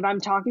know, if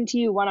I'm talking to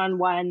you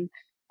one-on-one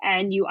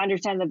and you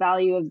understand the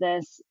value of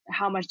this,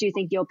 how much do you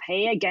think you'll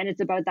pay? Again, it's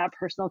about that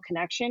personal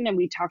connection. And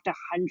we talked to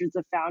hundreds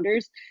of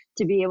founders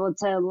to be able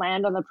to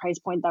land on the price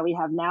point that we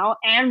have now.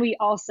 And we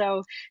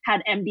also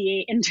had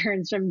MBA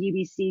interns from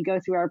UBC go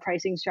through our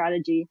pricing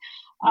strategy.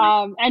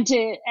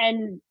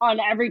 And on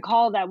every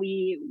call that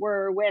we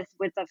were with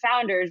the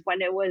founders,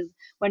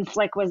 when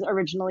Flick was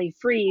originally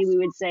free, we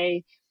would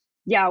say,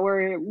 yeah,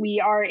 we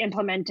are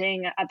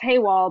implementing a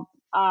paywall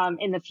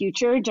in the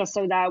future, just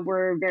so that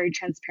we're very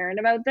transparent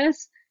about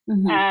this.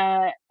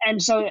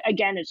 And so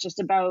again, it's just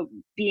about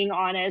being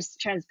honest,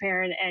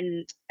 transparent,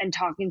 and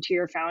talking to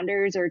your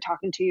founders or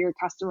talking to your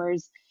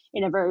customers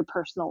in a very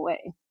personal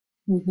way.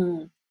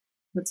 Mm-hmm.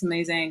 That's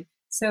amazing.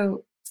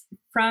 So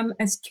from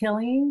a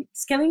scaling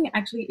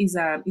actually is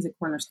a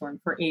cornerstone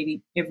for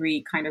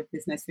every kind of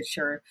business for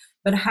sure.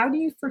 But how do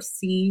you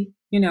foresee,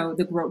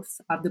 the growth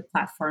of the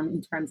platform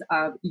in terms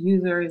of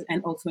users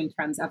and also in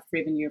terms of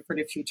revenue for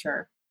the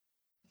future?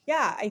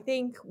 Yeah, I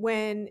think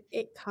when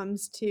it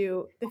comes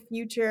to the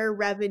future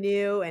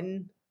revenue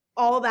and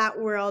all that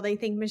world, I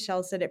think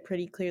Michelle said it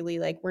pretty clearly.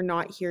 Like, we're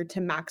not here to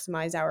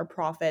maximize our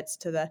profits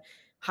to the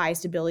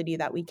highest ability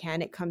that we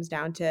can. It comes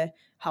down to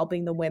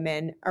helping the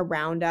women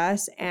around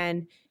us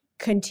and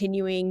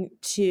continuing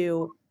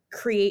to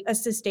create a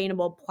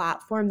sustainable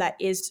platform that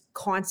is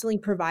constantly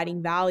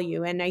providing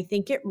value. And I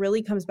think it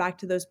really comes back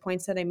to those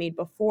points that I made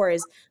before,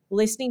 is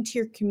listening to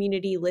your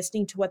community,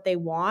 listening to what they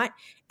want,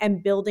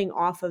 and building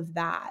off of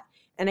that.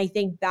 And I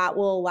think that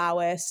will allow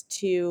us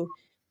to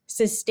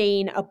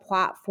sustain a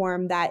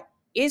platform that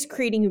is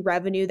creating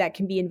revenue that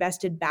can be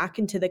invested back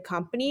into the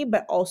company,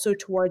 but also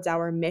towards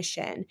our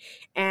mission.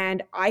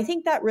 And I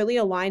think that really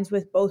aligns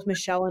with both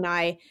Michelle and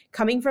I,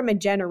 coming from a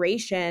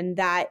generation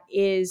that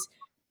is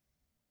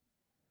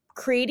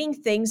creating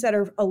things that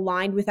are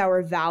aligned with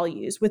our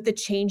values, with the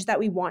change that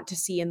we want to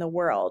see in the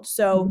world.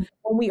 So Mhm.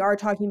 when we are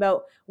talking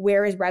about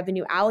where is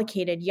revenue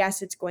allocated,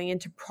 yes, it's going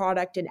into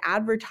product and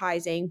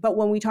advertising. But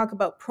when we talk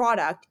about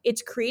product,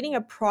 it's creating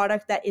a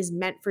product that is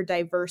meant for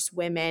diverse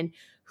women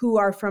who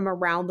are from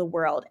around the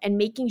world and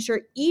making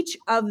sure each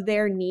of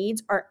their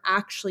needs are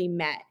actually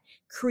met,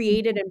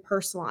 created and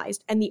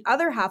personalized. And the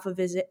other half of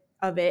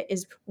it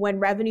is when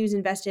revenue is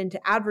invested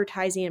into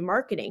advertising and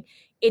marketing,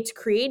 it's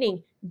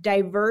creating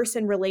diverse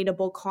and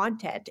relatable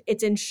content.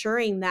 It's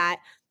ensuring that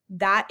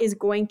that is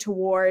going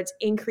towards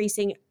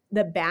increasing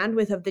the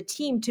bandwidth of the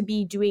team to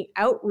be doing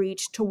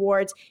outreach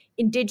towards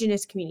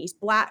Indigenous communities,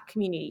 Black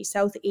communities,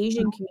 South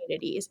Asian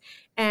communities.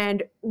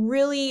 And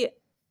really,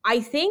 I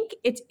think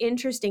it's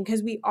interesting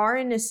because we are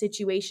in a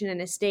situation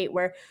in a state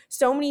where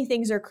so many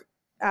things are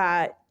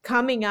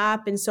coming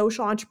up, and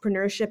social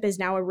entrepreneurship is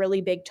now a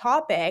really big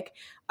topic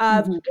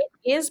of Mhm. it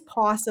is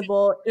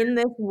possible in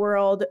this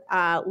world,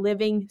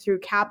 living through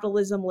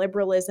capitalism,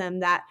 liberalism,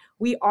 that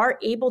we are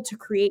able to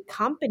create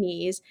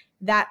companies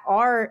that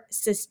are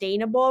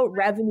sustainable,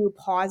 revenue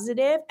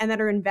positive, and that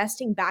are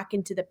investing back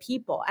into the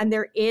people. And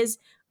there is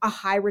a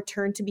high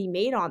return to be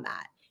made on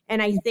that.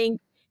 And I think,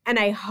 and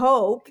I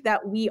hope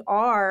that we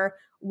are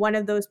one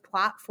of those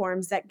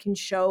platforms that can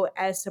show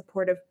as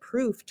supportive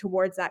proof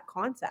towards that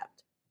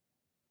concept.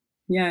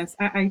 Yes,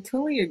 I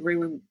totally agree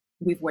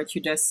with what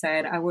you just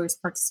said. I was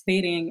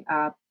participating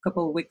a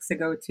couple of weeks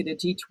ago to the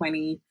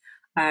G20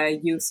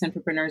 Youth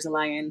Entrepreneurs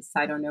Alliance.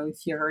 I don't know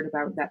if you heard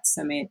about that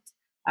summit.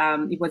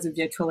 It was a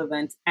virtual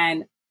event,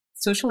 and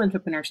social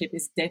entrepreneurship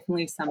is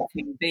definitely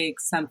something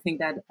big, something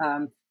that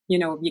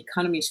the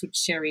economy should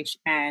cherish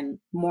and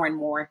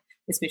more,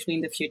 especially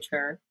in the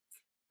future.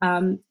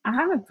 I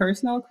have a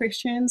personal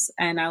questions,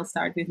 and I'll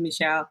start with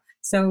Michelle.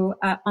 So,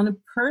 on a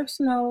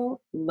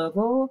personal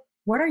level,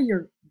 what are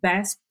your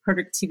best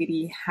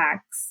productivity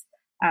hacks?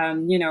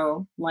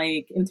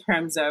 Like in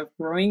terms of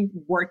growing,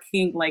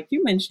 working, like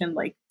you mentioned,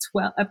 like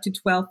 12 up to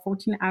 12,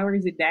 14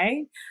 hours a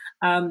day.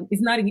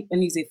 It's not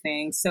an easy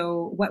thing.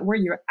 So, what were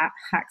your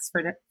hacks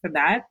for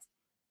that?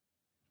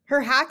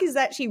 Her hack is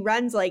that she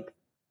runs like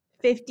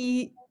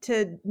 50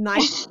 to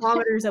 90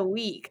 kilometers a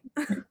week.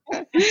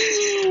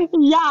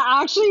 Yeah,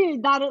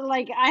 actually,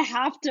 like I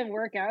have to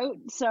work out,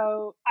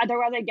 so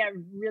otherwise I get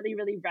really,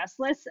 really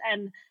restless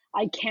and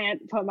I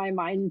can't put my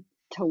mind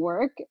to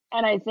work.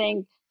 And I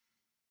think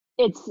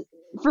it's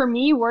for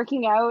me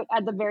working out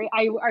at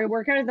I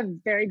work out at the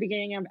very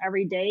beginning of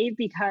every day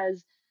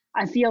because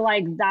I feel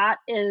like that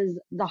is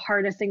the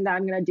hardest thing that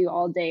I'm gonna do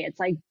all day. It's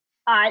like,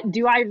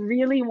 do I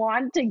really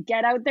want to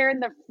get out there in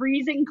the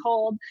freezing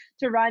cold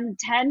to run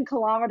 10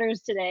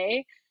 kilometers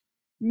today?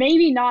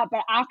 Maybe not,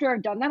 but after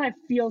I've done that, I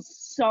feel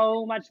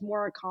so much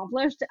more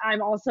accomplished.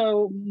 I'm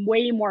also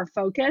way more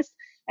focused.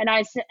 And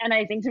I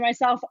think to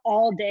myself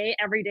all day,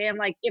 every day, I'm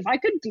like, if I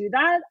could do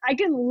that, I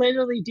can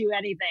literally do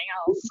anything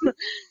else.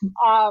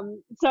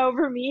 So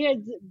for me,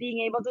 it's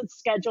being able to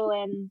schedule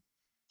in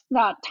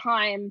that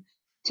time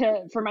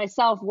for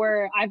myself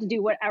where I have to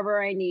do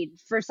whatever I need.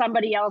 For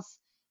somebody else,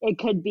 it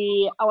could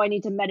be, oh, I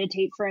need to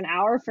meditate for an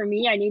hour. For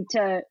me, I need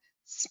to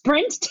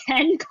sprint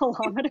 10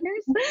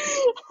 kilometers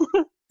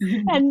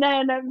and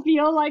then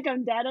feel like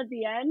I'm dead at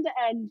the end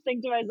and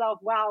think to myself,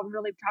 wow, I'm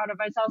really proud of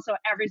myself. So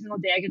every single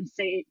day I can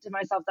say to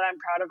myself that I'm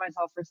proud of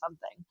myself for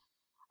something.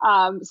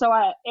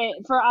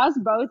 For us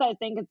both, I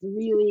think it's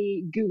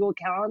really Google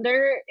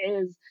Calendar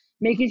is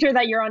making sure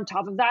that you're on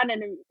top of that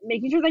and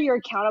making sure that you're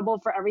accountable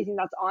for everything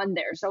that's on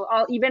there. So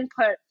I'll even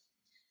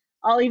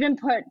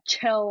put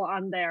chill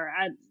on there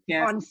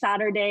Yes. on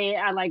Saturday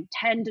at like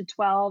 10 to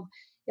 12.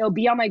 It'll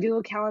be on my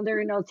Google Calendar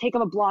and it'll take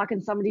up a block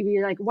and somebody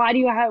be like, why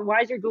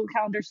is your Google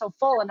Calendar so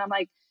full? And I'm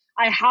like,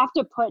 I have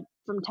to put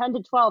from 10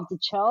 to 12 to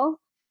chill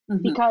Hmm.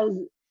 because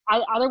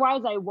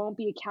otherwise I won't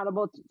be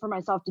accountable for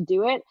myself to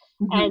do it.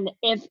 Hmm. And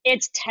if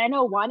it's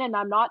 10:01 and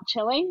I'm not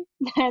chilling,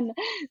 then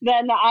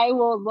I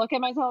will look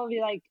at myself and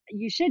be like,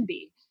 you should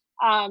be.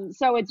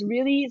 So it's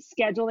really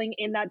scheduling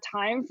in that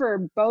time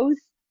for both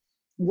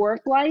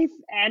work life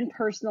and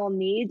personal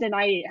needs. And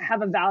I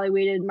have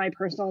evaluated my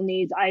personal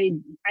needs. I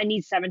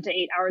need 7 to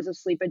 8 hours of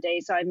sleep a day.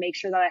 So I make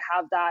sure that I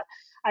have that.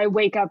 I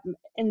wake up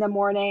in the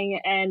morning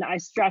and I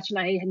stretch and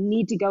I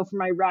need to go for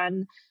my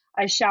run.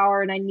 I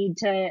shower and I need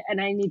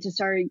to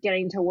start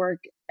getting to work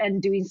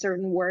and doing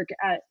certain work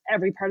at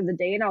every part of the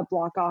day, and I'll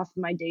block off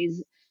my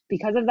days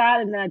because of that.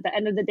 And then at the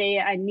end of the day,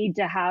 I need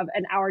to have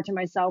an hour to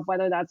myself,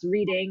 whether that's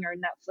reading or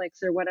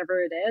Netflix or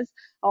whatever it is.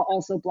 I'll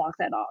also block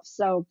that off.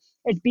 So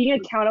it's being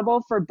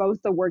accountable for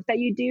both the work that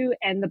you do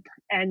and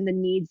the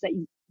needs that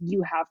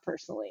you have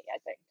personally, I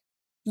think.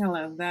 I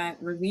love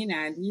that.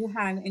 Ravina, do you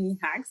have any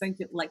hacks that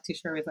you'd like to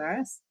share with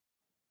us?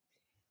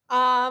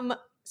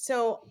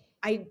 So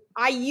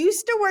I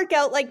used to work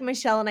out like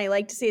Michelle, and I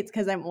like to say it's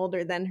because I'm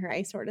older than her.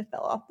 I sort of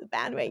fell off the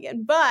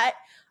bandwagon. But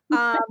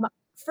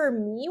for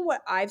me,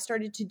 what I've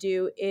started to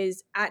do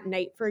is at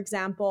night, for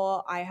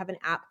example, I have an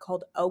app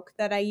called Oak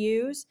that I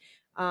use.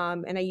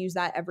 And I use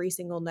that every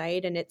single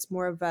night. And it's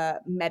more of a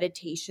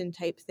meditation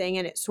type thing.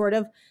 And it sort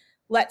of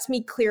lets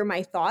me clear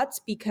my thoughts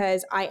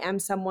because I am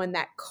someone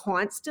that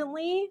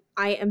constantly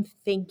I am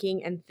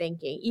thinking and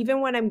thinking.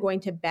 Even when I'm going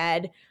to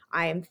bed,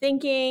 I am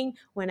thinking.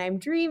 When I'm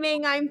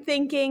dreaming, I'm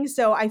thinking.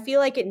 So I feel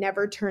like it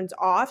never turns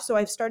off. So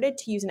I've started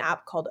to use an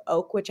app called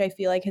Oak, which I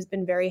feel like has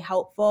been very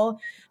helpful.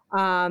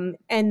 And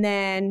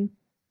then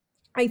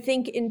I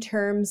think in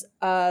terms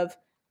of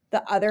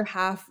the other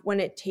half,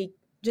 when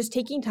just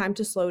taking time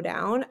to slow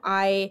down,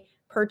 I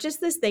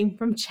purchased this thing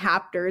from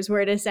Chapters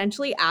where it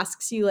essentially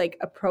asks you like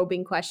a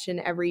probing question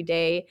every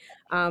day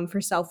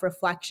for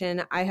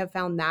self-reflection. I have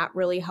found that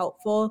really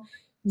helpful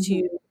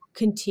to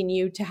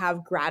continue to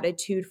have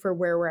gratitude for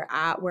where we're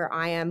at, where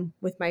I am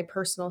with my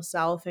personal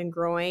self and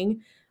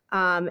growing.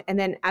 And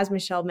then as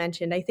Michelle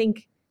mentioned, I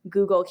think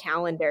Google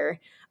Calendar.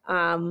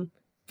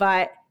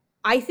 But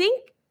I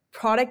think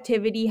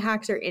productivity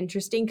hacks are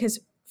interesting because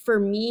for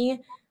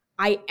me,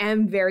 I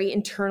am very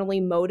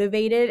internally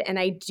motivated and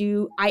I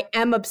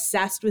am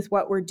obsessed with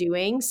what we're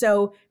doing.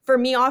 So for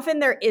me,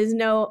 often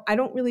I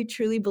don't really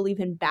truly believe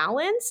in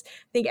balance.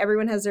 I think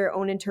everyone has their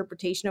own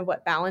interpretation of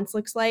what balance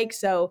looks like.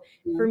 So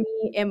for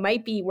me, it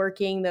might be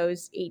working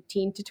those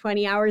 18 to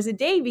 20 hours a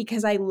day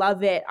because I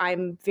love it.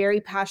 I'm very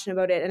passionate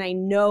about it. And I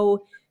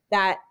know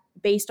that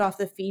based off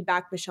the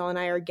feedback Michelle and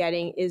I are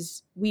getting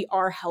is we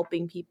are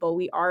helping people.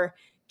 We are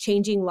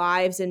changing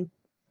lives and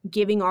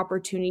giving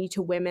opportunity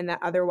to women that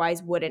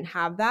otherwise wouldn't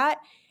have that.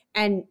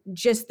 And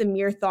just the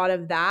mere thought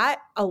of that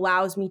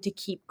allows me to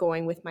keep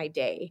going with my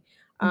day.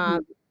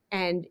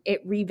 And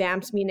it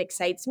revamps me and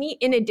excites me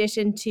in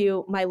addition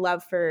to my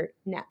love for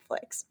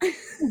Netflix.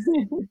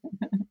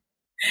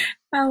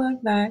 I love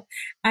that.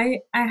 I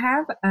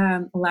have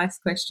a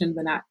last question,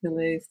 but not the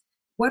least.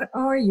 What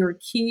are your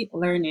key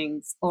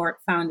learnings or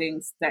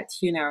foundings that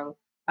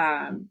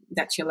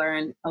that you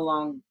learned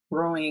along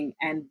growing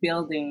and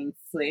building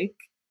Flick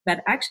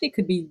that actually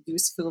could be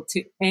useful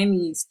to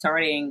any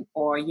starting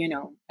or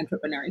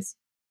entrepreneurs?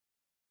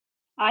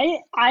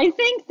 I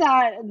think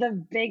that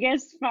the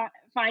biggest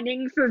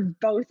finding for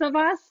both of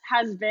us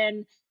has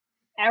been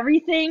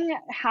everything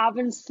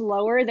happens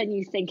slower than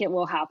you think it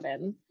will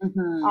happen.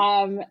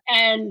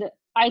 And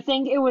I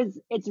think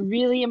it's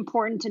really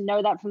important to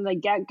know that from the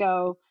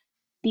get-go,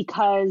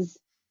 because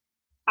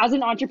as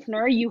an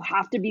entrepreneur, you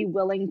have to be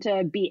willing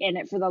to be in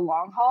it for the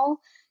long haul,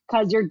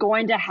 because you're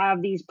going to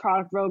have these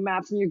product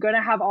roadmaps and you're going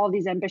to have all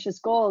these ambitious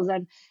goals,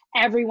 and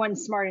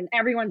everyone's smart and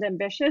everyone's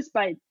ambitious,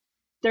 but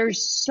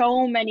there's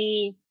so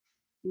many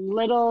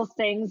little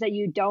things that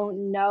you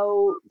don't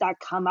know that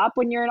come up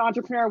when you're an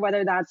entrepreneur,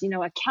 whether that's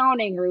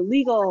accounting or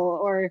legal,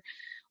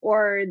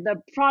 or the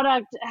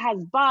product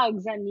has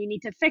bugs and you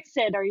need to fix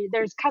it, or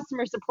there's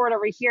customer support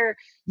over here.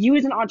 You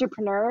as an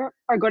entrepreneur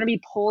are going to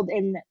be pulled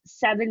in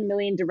 7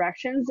 million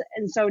directions,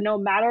 and so no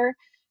matter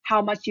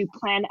how much you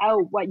plan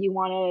out what you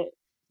want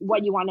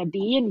to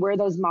be and where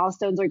those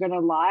milestones are going to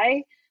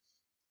lie,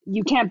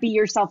 you can't beat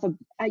yourself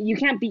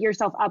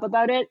up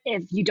about it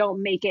if you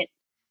don't make it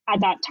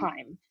at that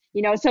time.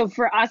 So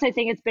for us, I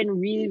think it's been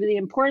really, really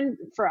important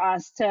for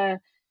us to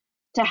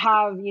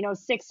have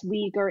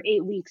 6-week or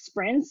 8-week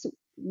sprints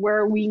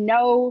where we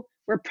know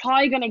we're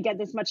probably going to get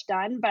this much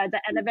done, but at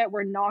the end of it,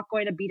 we're not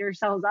going to beat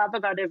ourselves up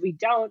about it if we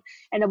don't.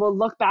 And then we'll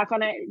look back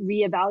on it,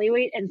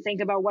 reevaluate, and think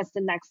about what's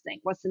the next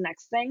thing.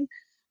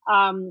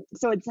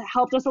 So it's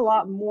helped us a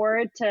lot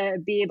more to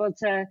be able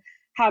to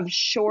have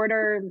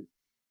shorter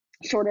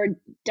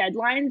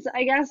deadlines,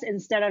 I guess,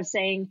 instead of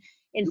saying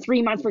in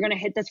 3 months we're going to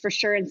hit this for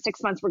sure, in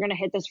 6 months we're going to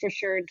hit this for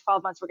sure, in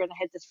 12 months we're going to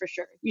hit this for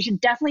sure. You should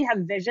definitely have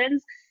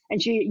visions,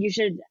 and you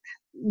should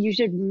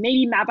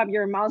maybe map up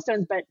your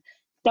milestones, but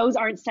those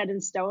aren't set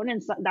in stone.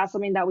 And so that's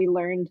something that we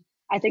learned,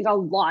 I think, a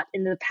lot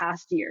in the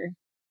past year.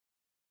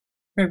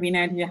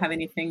 Ravina, do you have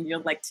anything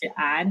you'd like to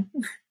add?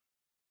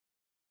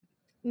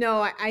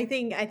 No, I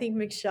think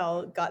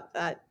Michelle got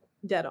that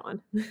dead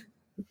on.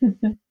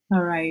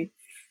 All right.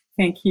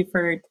 Thank you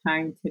for your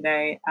time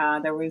today.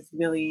 That was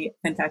really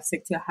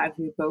fantastic to have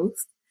you both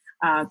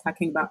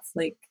talking about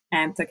Flick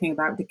and talking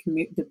about the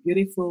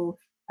beautiful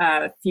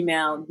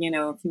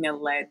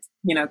female-led,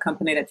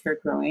 company that you're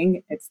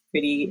growing. It's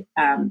pretty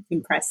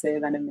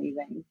impressive and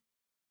amazing.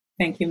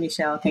 Thank you,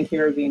 Michelle. Thank you,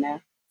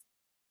 Ravina.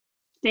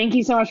 Thank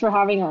you so much for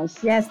having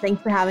us. Yes,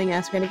 thanks for having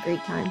us. We had a great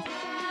time.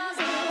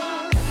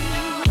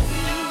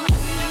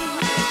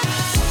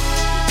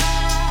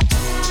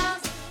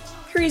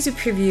 Here is a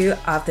preview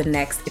of the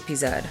next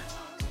episode.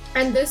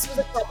 And this was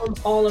a problem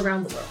all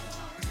around the world.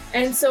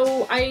 And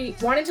so I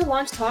wanted to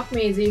launch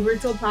TalkMe as a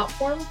virtual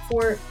platform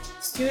for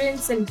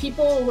students and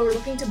people who are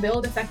looking to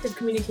build effective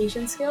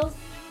communication skills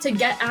to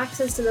get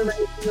access to the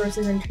right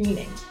resources and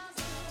training.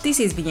 This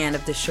is the end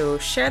of the show.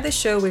 Share the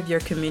show with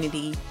your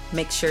community.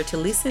 Make sure to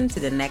listen to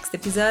the next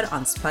episode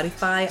on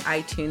Spotify,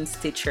 iTunes,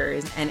 Stitcher,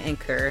 and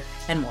Anchor,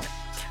 and more.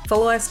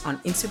 Follow us on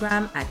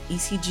Instagram at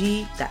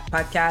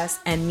ecg.podcast,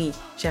 and me,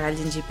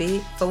 Geraldine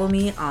JP. Follow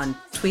me on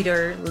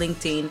Twitter,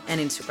 LinkedIn, and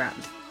Instagram.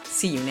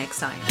 See you next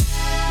time.